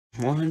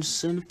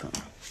100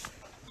 pounds.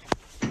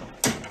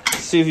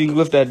 See if you can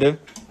lift that, dude.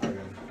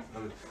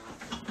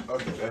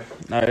 Okay, there.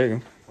 Alright, there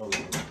you go.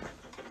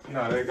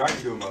 No, I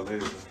can do it with my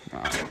legs.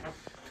 Alright.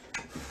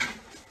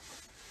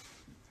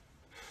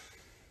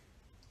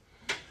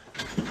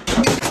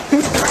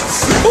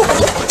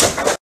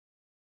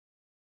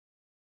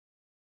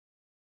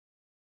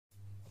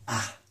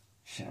 Ah,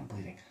 shit, I'm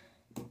bleeding.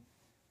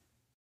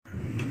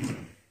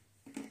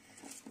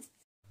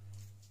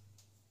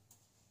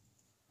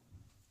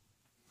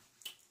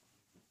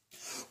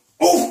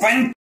 Oh,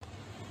 fine.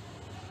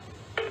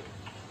 Good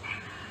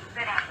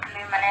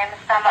afternoon, my name is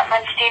Sam at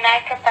Manchester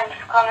United. Thanks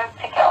for calling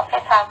Ticket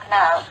Office. How can I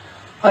help?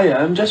 Hiya,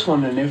 I'm just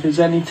wondering if there's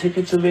any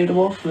tickets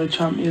available for the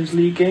Champions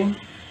League game,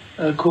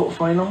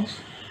 quarterfinals.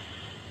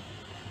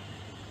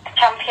 The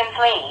Champions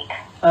League?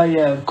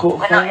 Yeah, quarterfinals.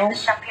 We're not in the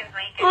Champions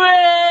League.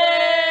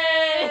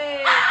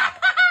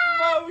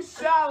 Mo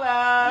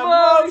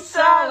Salah! Mo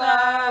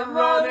Salah!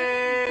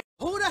 Running!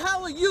 Who the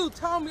hell are you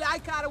telling me I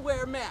gotta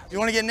wear a mask? You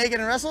want to get naked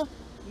and wrestle?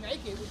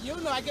 Naked with you?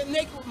 No, I get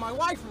naked with my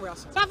wife and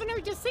wrestle. Governor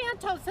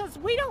DeSantis says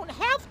we don't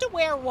have to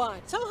wear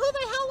one. So who the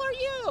hell are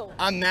you?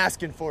 I'm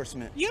mask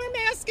enforcement. Your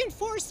mask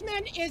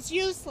enforcement is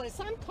useless.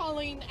 I'm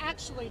calling,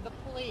 actually, the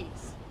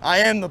police. I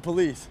am the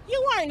police.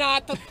 You are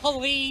not the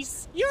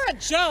police. You're a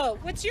joke.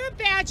 What's your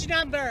badge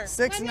number?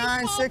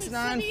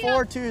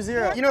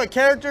 6969420. You know what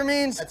character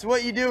means? That's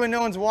what you do when no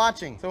one's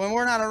watching. So when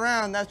we're not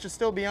around, that should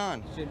still be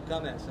on. You shouldn't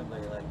come at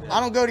somebody like that. I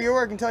don't go to your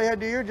work and tell you how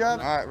to do your job.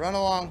 All right, run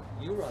along.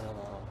 You run along.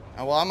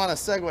 Well, I'm on a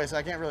Segway, so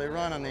I can't really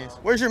run on these.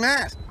 Where's your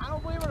mask? I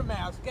don't believe in a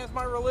mask. That's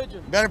my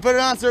religion. Better put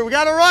it on, sir. We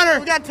got a runner.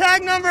 We got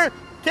tag number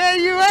KUH.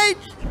 I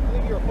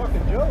think you're a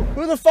fucking joke.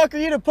 Who the fuck are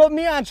you to put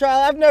me on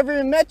trial? I've never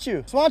even met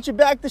you. So why don't you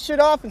back the shit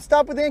off and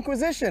stop with the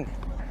Inquisition?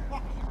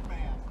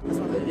 All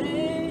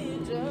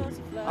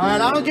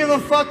right, I don't give a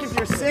fuck if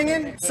you're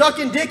singing,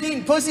 sucking dick,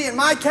 eating pussy in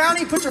my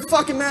county. Put your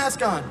fucking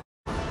mask on.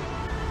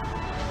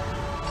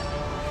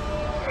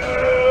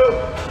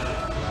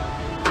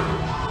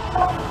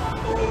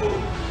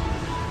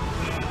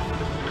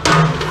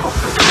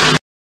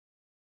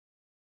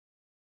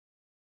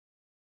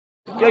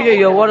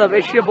 Yo, what up?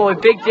 It's your boy,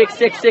 Big Dick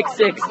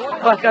 666.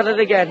 Back at it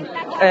again.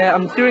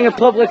 I'm doing a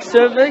public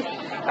survey,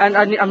 and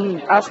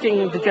I'm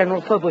asking the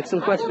general public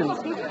some questions.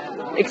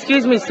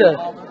 Excuse me, sir.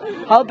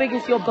 How big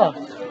is your butt?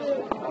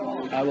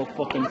 I will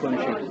fucking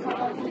punch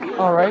you.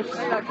 Alright.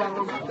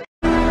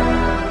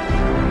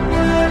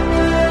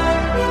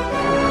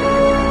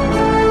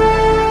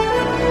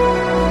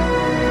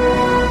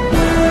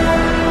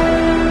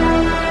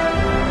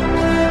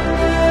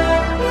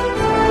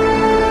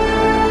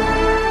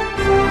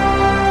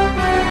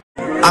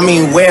 I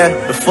mean, where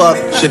the fuck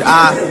should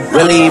I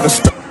really even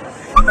start?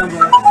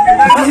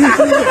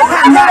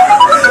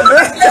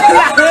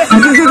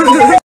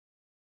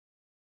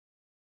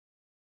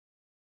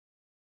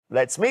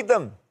 Let's meet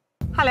them.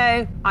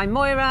 Hello, I'm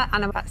Moira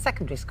and I'm at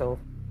secondary school.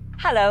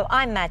 Hello,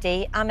 I'm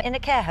Maddie. I'm in a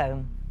care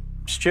home.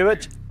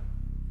 Stuart.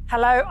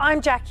 Hello, I'm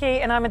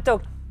Jackie and I'm a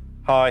dog.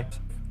 Hi.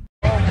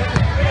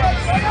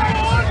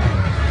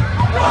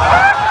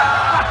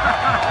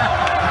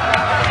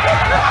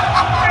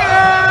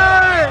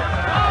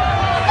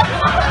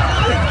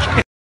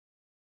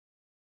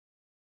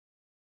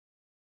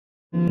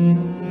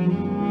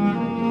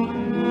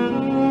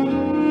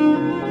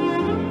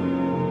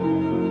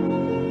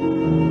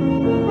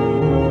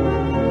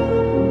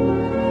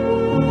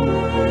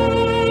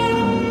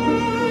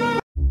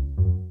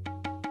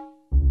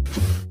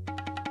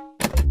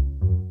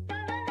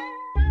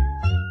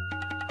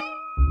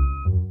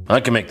 I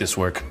can make this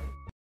work.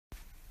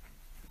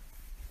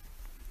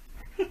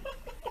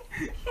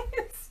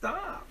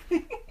 Stop.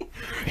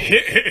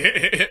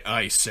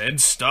 I said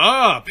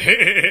stop.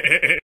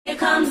 Here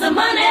comes the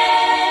money.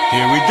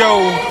 Here we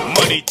go.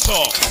 Money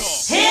talk.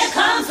 Here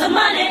comes the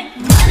money.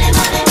 Money,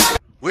 money, money.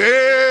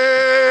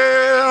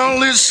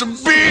 Well, it's a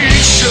big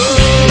show.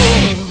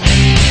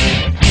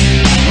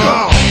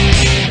 Oh,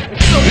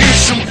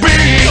 it's a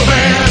big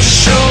bad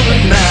show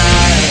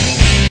tonight.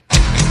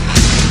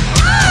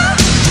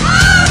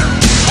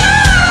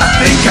 I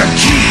think I'm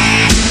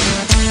cute.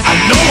 I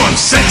know I'm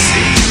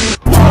sexy.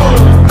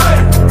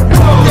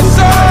 Yes,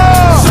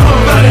 sir.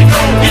 Somebody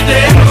go get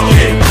their ass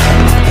kicked.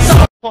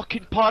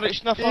 Fucking pirate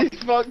sniffer.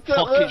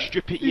 Fucking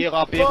stupid ear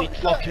buried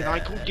fucking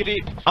ankle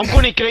grape. I'm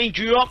gonna grind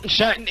you up and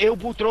sit and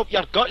elbow drop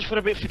your guts for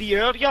about 3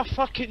 hours, you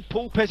fucking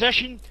pole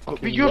position.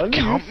 But you're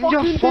camping,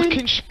 you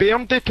fucking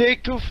sperm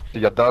detective.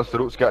 Your dad's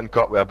throat's getting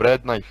cut with a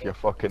bread knife, you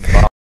fucking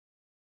b****.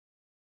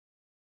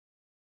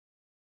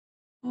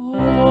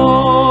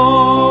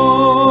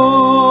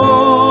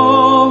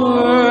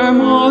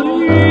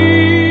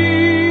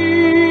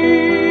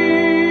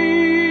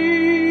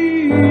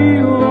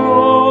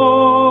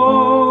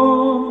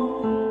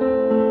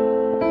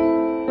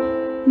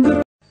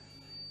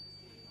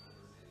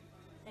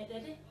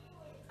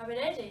 Are we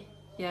ready?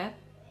 Yeah.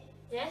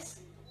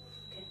 Yes?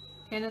 Okay.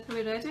 Kenneth, are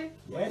we ready?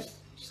 Yes.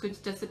 She's going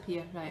to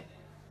disappear, right.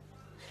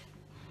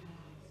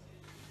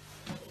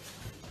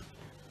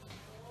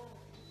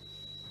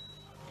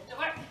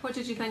 What What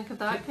did you think of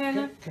that,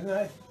 Kenneth? Can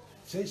I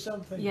say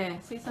something? Yeah,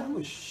 say something. That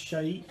was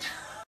shite.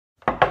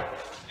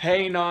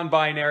 Hey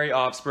non-binary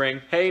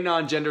offspring, hey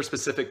non-gender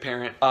specific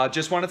parent,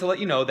 just wanted to let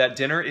you know that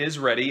dinner is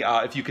ready,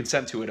 if you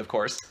consent to it, of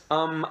course.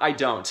 I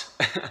don't.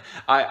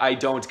 I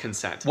don't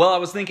consent. Well, I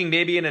was thinking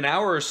maybe in an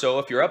hour or so,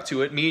 if you're up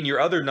to it, me and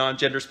your other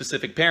non-gender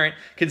specific parent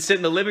can sit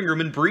in the living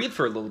room and breathe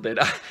for a little bit,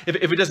 if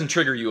it doesn't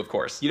trigger you, of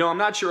course. You know, I'm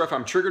not sure if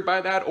I'm triggered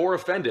by that or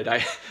offended.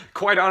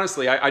 Quite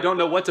honestly, I don't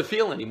know what to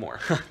feel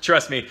anymore.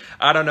 Trust me,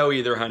 I don't know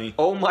either, honey.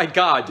 Oh my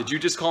god, did you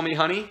just call me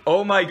honey?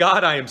 Oh my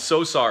god, I am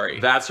so sorry.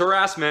 That's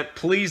harassment.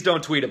 Please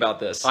don't tweet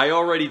about this. I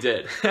already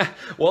did.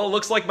 Well, it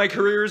looks like my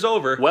career is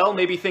over. Well,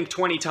 maybe think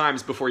 20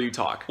 times before you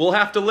talk. We'll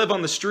have to live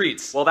on the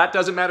streets. Well, that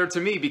doesn't matter to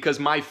me because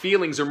my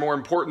feelings are more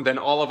important than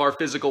all of our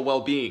physical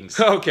well-beings.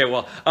 Okay,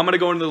 well, I'm gonna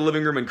go into the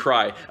living room and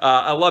cry.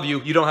 I love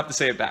you. You don't have to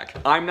say it back.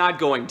 I'm not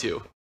going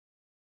to.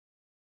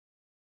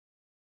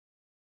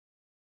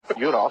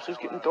 Your arse is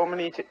getting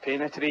dominated,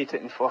 penetrated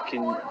and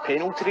fucking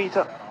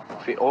penetrated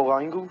for all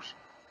angles.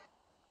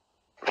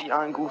 Right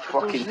angles,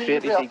 fucking 30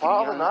 degree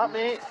angles. That,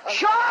 mate.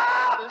 Shut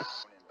up!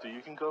 So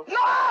you can go. No!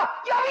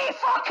 You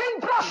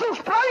fucking Brussels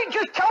sprout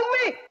just killed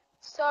me!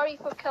 Sorry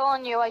for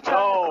killing you. I turned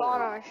the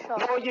corner and shot.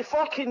 No, you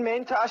fucking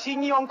meant it. I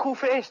seen you, Uncle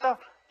Fester.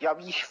 You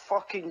wee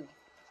fucking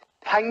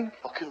ping.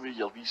 Fucking with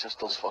your wee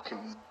sister's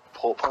fucking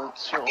pop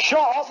pants, you know. Shut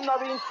up and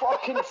I mean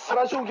fucking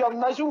frizzle your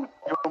nizzle.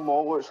 Your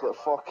mom looks like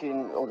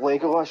fucking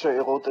Legolas out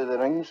of Lord of the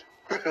Rings.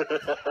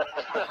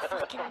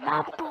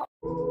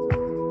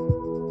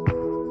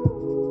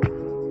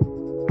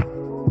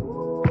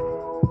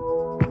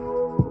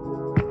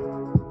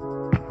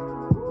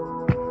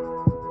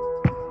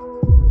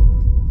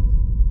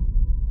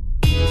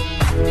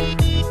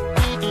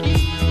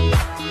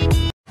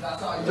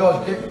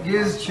 George, get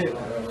his chip.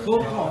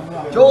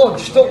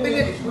 George, stop being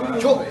it.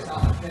 George.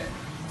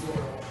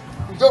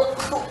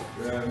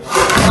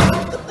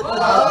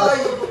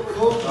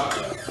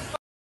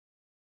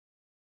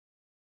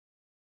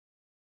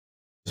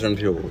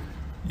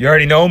 You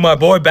already know my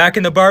boy back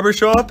in the barber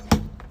shop?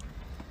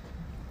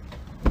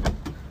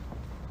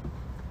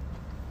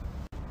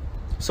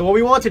 So what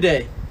we want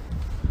today?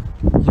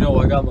 You know,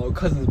 I got my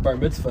cousin's bar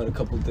mitzvah in a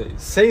couple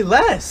days. Say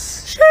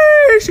less.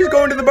 She's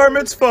going to the bar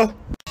mitzvah.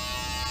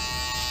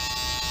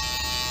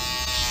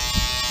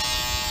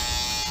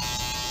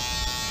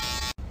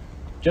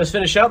 Just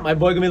finish up. My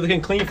boy gonna be looking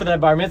clean for that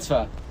bar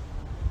mitzvah.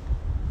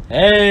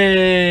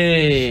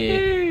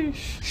 Hey.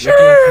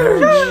 Looking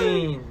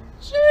clean.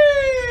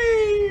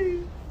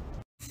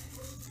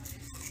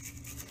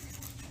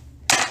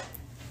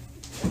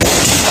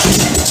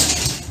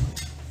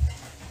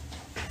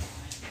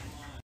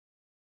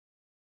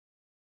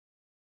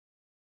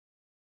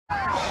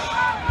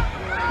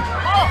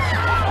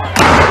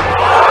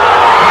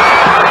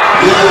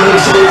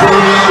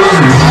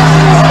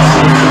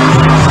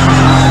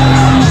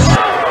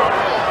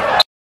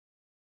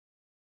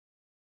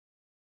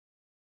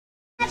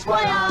 That's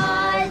why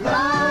I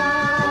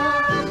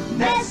love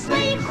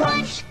Nestle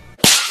Crunch.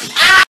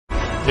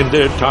 In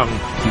their tongue,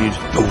 he is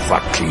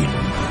Dovahkiin,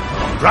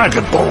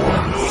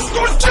 Dragonborn.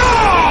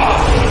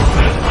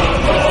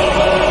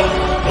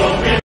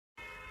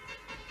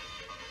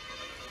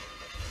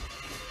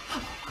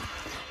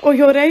 Oh,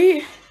 you're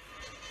right.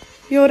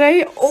 You're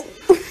right. Oh.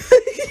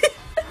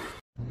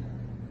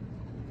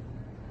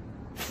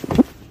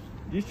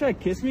 You just try to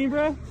kiss me,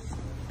 bro?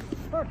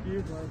 Fuck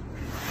you, bro.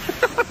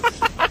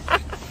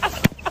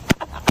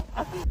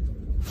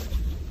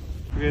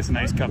 Look at this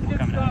nice couple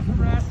coming out. Stop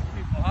harassing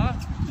people, huh?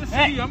 Just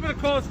Hey. see, I'm gonna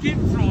call Skeet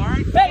Patrol,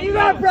 alright? Hey, you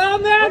got a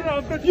problem, man?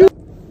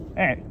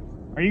 Hey,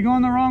 are you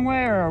going the wrong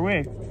way or are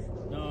we?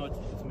 No,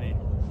 it's me.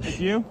 It's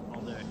you? All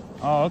day.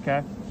 Oh,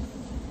 okay.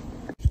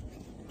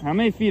 How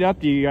many feet up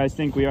do you guys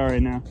think we are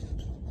right now?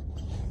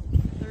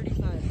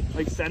 35.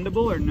 Like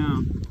sendable or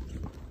no?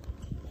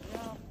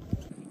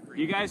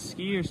 You guys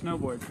ski or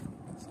snowboard?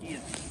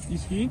 Skiing. You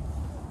ski?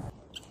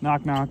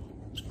 Knock knock.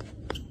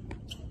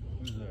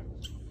 Who's there?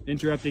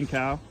 Interrupting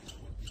cow.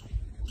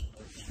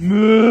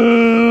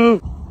 Moo!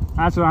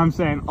 That's what I'm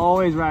saying.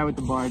 Always ride with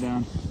the bar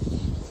down.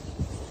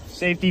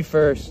 Safety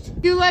first.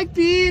 You like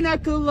pina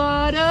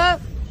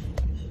colada?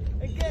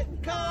 And getting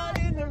caught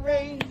in the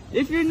rain.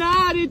 If you're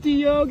not into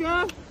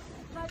yoga.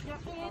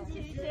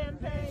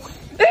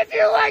 If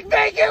you like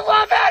making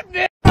love at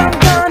me. I'm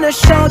gonna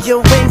show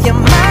you when you're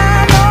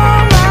mine,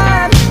 oh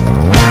mine,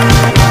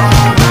 mine,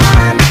 oh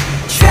mine,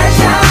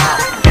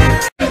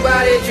 treasure.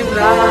 Why did you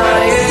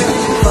lie?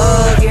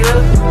 Fuck you.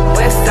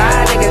 West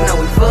side nigga know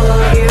we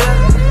fuck you.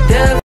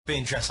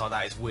 Being dressed like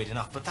that is weird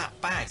enough, but that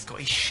bag's got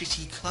his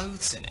shitty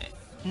clothes in it.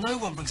 No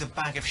one brings a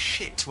bag of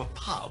shit to a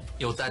pub.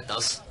 Your dad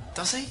does.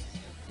 Does he?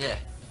 Yeah.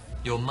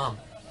 Your mum.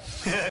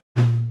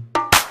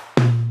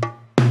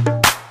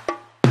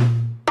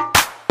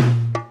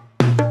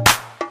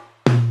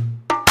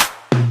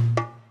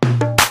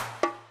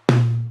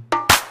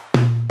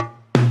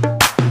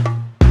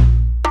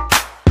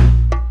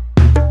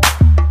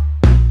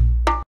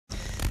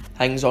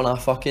 Hangs on a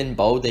fucking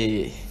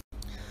baldy.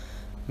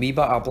 Me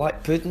but a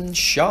black pudding,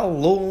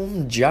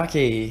 shalom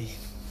Jackie.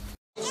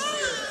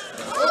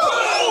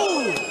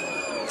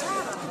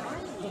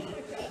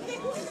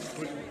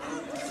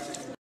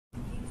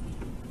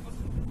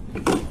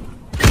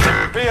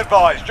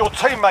 advised, your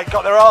teammate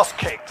got their ass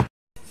kicked.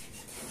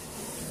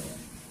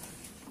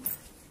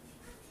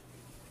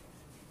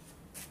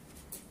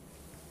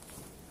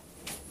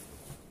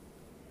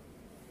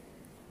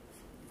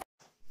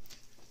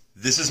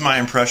 This is my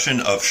impression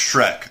of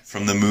Shrek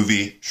from the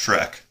movie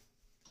Shrek.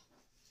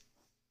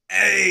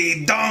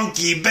 Hey,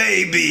 donkey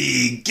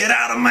baby, get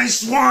out of my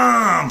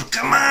swamp,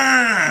 come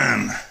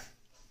on!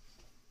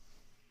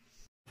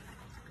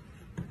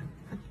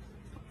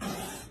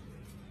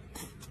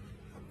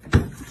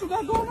 What you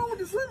got going on with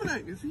this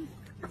lemonade? Is he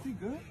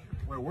good?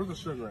 Wait, where's the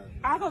sugar at?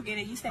 I'll go get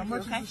it. You stay How here,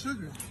 much okay? is the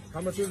sugar?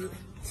 How much is it?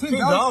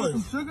 $10.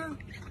 Some sugar?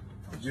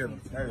 Yeah.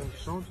 Hey,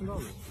 show him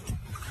 $10.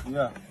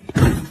 Yeah.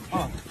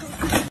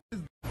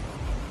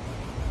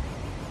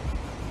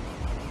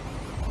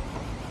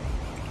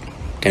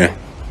 Damn.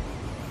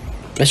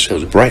 That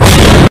show's bright.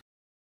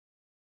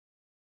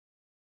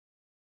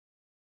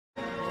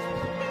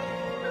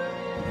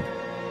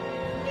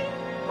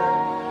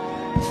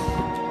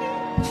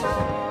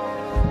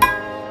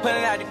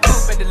 Pulling out the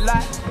coupe at the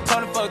lot,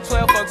 Tony for a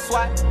 12-buck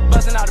swat,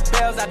 buzzing all the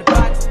bells out the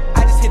box.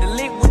 I just hit a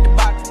lick with the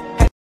box.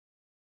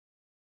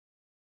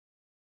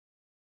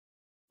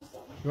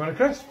 You want a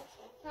crisp?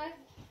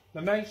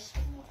 They're nice.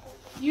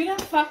 You're a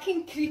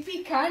fucking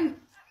creepy cunt.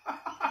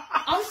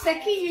 I'm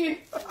sick of you.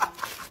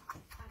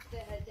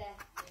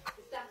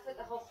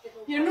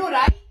 You're not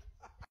right.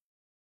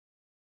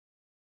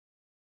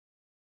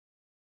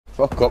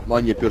 Fuck up,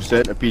 man, you pure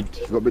centipede.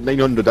 You've got about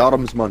 900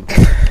 arms, man.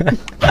 Can't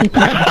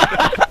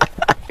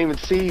even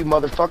see you,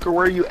 motherfucker.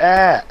 Where you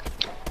at?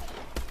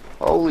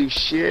 Holy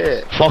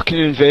shit. Fucking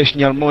invest in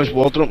your mum's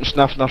wardrobe and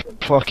sniffing her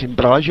fucking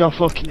bras, you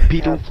fucking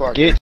pedo.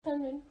 Get.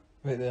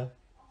 Right there.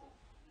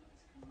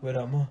 Where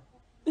am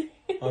I?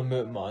 I'm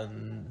at my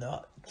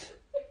nut.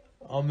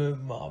 I'm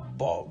in my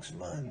box,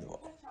 man.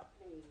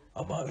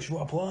 I'm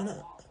actually a planet.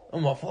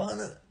 I'm a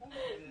planet.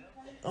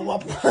 I'm a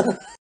planet.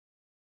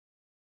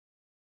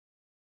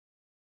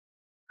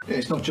 Yeah,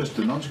 it's not just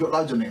the nuns, you've got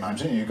loads of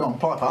nicknames, haven't you? Go on,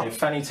 pipe up.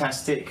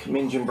 Fantastic,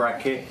 Minjin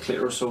Bracket,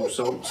 Clitoris All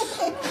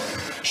Sorts.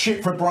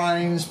 Shit for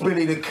brains,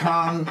 Billy the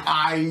Cunt,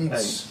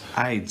 AIDS.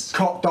 AIDS.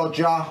 Cock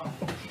dodger,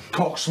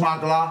 cock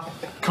smuggler,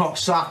 cock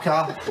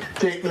sucker,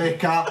 dick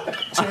licker,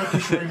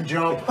 Turkish ring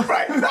job.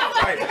 Right,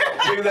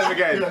 do them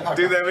again,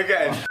 do them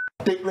again.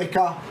 Dick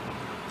licker,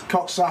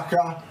 cock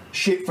sucker,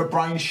 shit for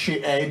brains,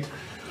 shit head,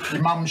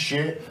 your mum's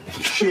shit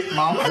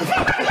mum.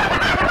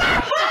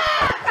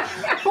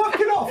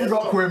 Fucking off, you've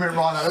got equipment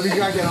right now. Let me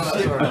go again on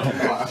that, sorry.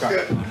 Right,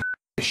 okay.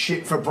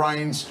 Shit for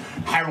brains,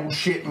 Harold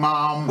shit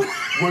mum,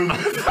 Harold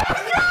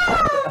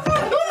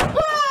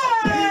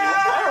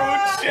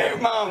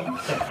shit mum.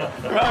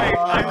 Right,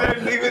 I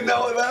don't even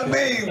know what that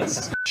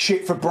means.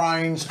 Shit for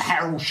brains,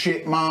 Harold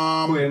shit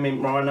mum.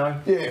 Mint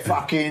Rhino. Yeah,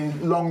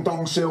 fucking Long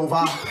Dong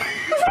Silver.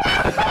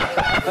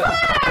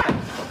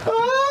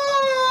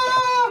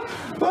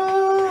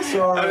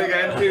 Sorry. And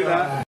again, do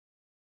that.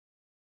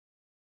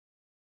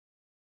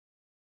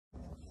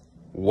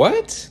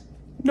 What?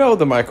 No,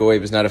 the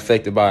microwave is not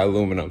affected by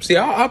aluminum. See,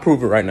 I'll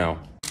prove it right now.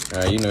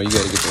 Alright, you know, you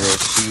gotta get the real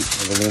sheet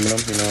of aluminum,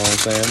 you know what I'm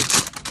saying?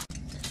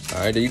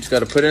 Alright, then you just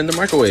gotta put it in the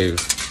microwave.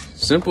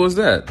 Simple as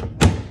that.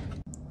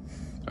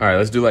 Alright,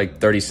 let's do like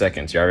 30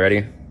 seconds. Y'all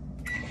ready?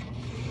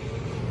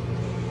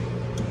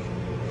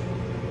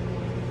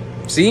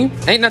 See?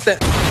 Ain't not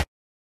that...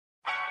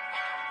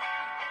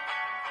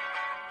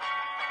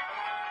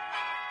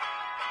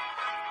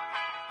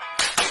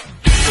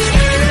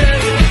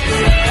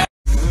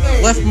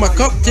 Left my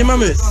cock to my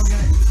mouth.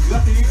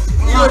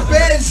 You're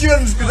better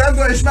insurance because I'm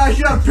going to smash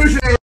you up, push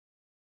it.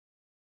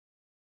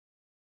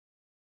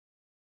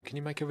 Can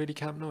you make a really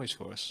camp noise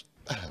for us?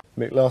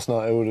 Mick, last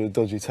night I ordered a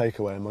dodgy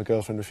takeaway and my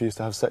girlfriend refused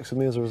to have sex with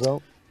me as a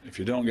result. If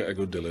you don't get a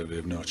good delivery,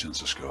 you've no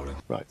chance of scoring.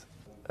 Right.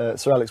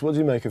 Sir Alex, what do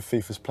you make of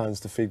FIFA's plans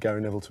to feed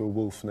Gary Neville to a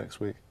wolf next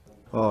week?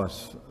 Oh,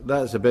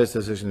 that's the best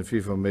decision the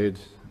FIFA made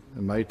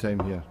in my time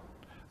here.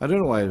 I don't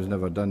know why it was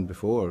never done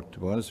before, to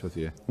be honest with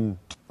you.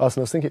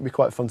 Arsenal, I was thinking it'd be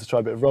quite fun to try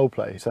a bit of role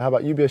play. So how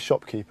about you be a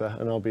shopkeeper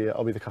and I'll be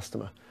the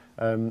customer.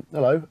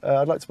 Hello,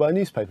 I'd like to buy a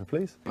newspaper,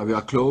 please. We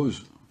are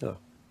closed. Oh.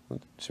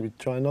 Should we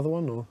try another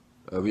one, or?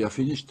 We are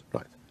finished.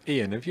 Right.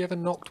 Ian, have you ever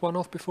knocked one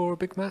off before a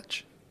big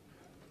match?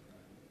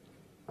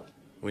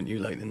 Wouldn't you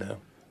like to know?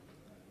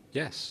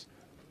 Yes.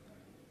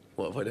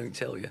 What if I don't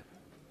tell you?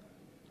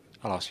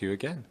 I'll ask you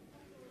again.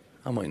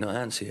 I might not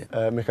answer you.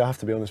 Mick, I have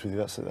to be honest with you,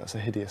 that's a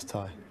hideous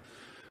tie.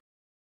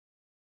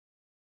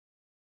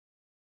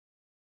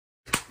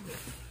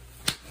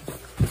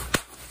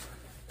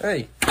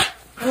 Hey.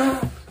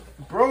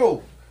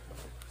 Bro.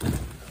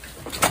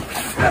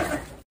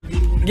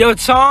 Yo,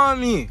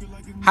 Tommy.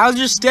 How's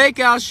your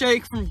stakeout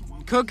shake from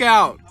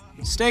Cookout?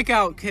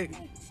 Stakeout kick.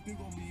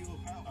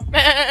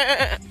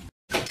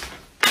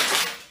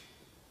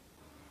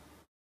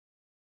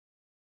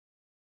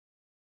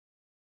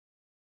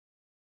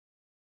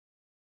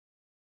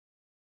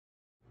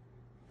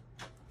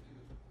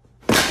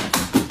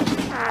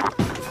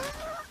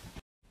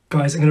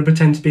 Guys, I'm going to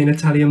pretend to be an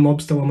Italian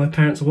mobster while my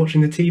parents are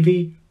watching the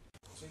TV.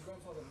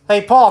 Hey,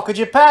 Paul, could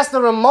you pass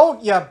the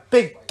remote, you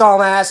big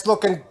dumbass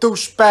looking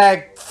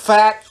douchebag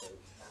fat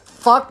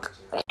fuck?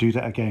 Do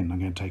that again, I'm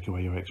going to take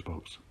away your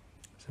Xbox.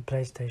 It's a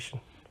PlayStation.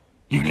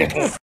 You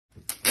little...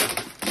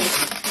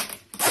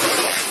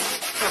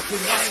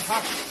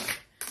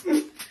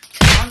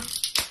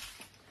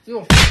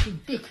 You're a fucking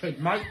dickhead,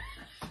 mate.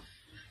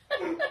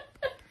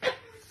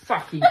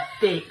 Fucking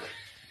dick.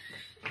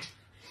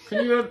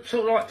 Can you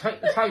sort of like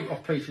take the tape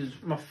off pieces?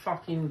 My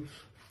fucking...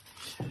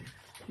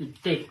 You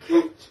dick.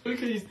 Look at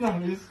his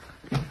nose.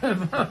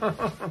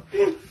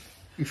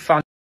 You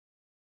fun.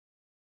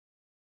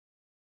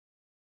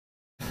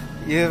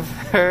 You've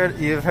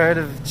heard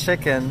of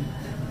chicken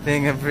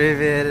being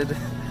abbreviated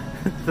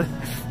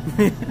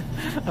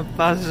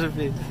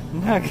apostrophe.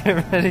 Now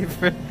get ready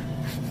for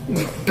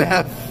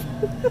Beth.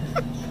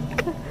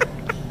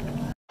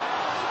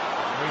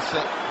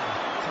 Reset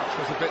touch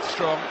was a bit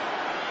strong.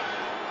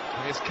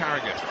 Here's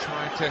Carragher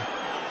trying to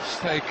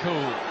stay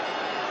cool.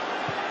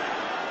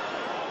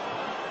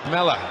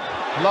 Mella,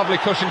 lovely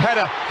cushion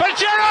header. But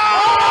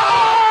Gerrard!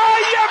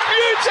 You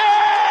beauty!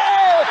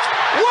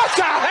 What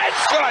a head,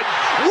 son!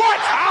 What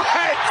a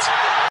head!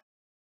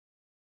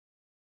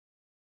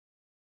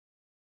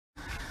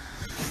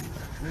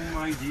 Oh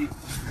my God.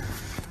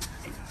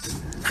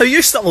 How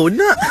you still on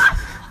that?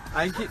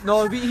 I think,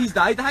 no, he's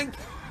died, I think.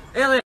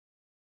 Earlier.